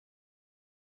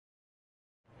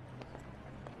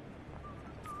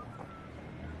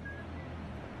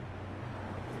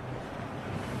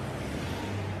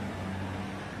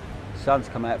Sun's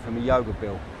come out from a yoga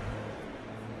bill.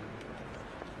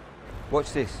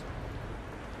 Watch this.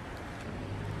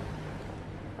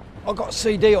 I got a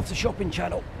CD off the shopping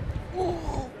channel. Ooh.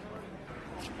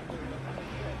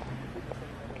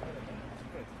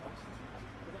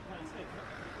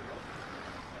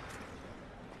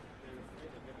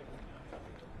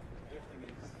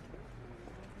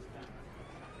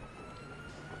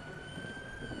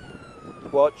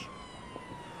 Watch.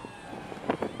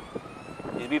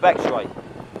 You'll be back straight.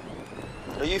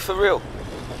 Are you for real?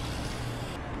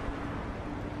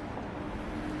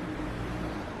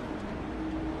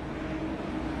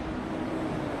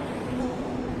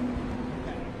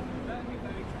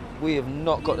 We have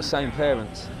not got the same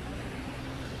parents.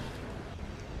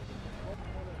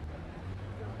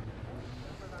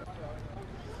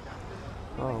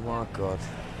 Oh my God.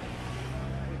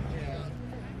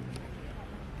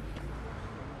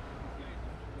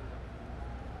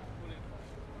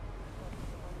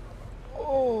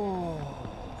 Oh,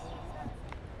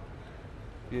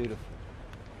 beautiful.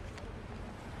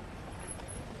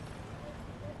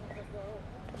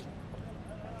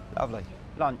 Lovely.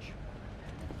 Lunch.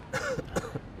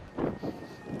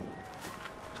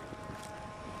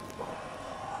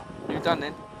 You done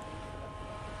then?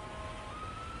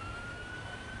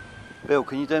 Bill,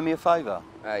 can you do me a favour?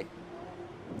 Hey.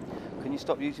 Can you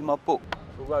stop using my book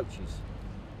for roaches?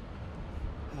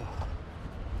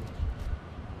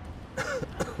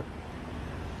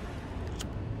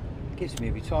 Gets me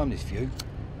every time, this view.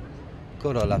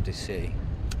 God, I love this city.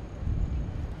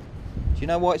 Do you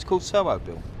know why it's called Soho,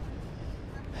 Bill?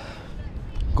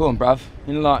 Go on, bruv.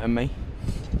 Enlighten me.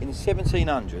 In the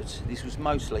 1700s, this was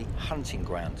mostly hunting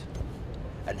ground.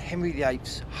 And Henry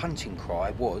VIII's hunting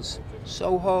cry was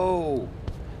Soho,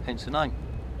 hence the name.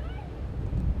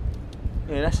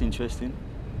 Yeah, that's interesting.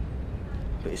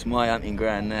 But it's my hunting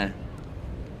ground now.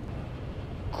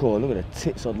 Cool, look at the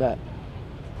tits on that.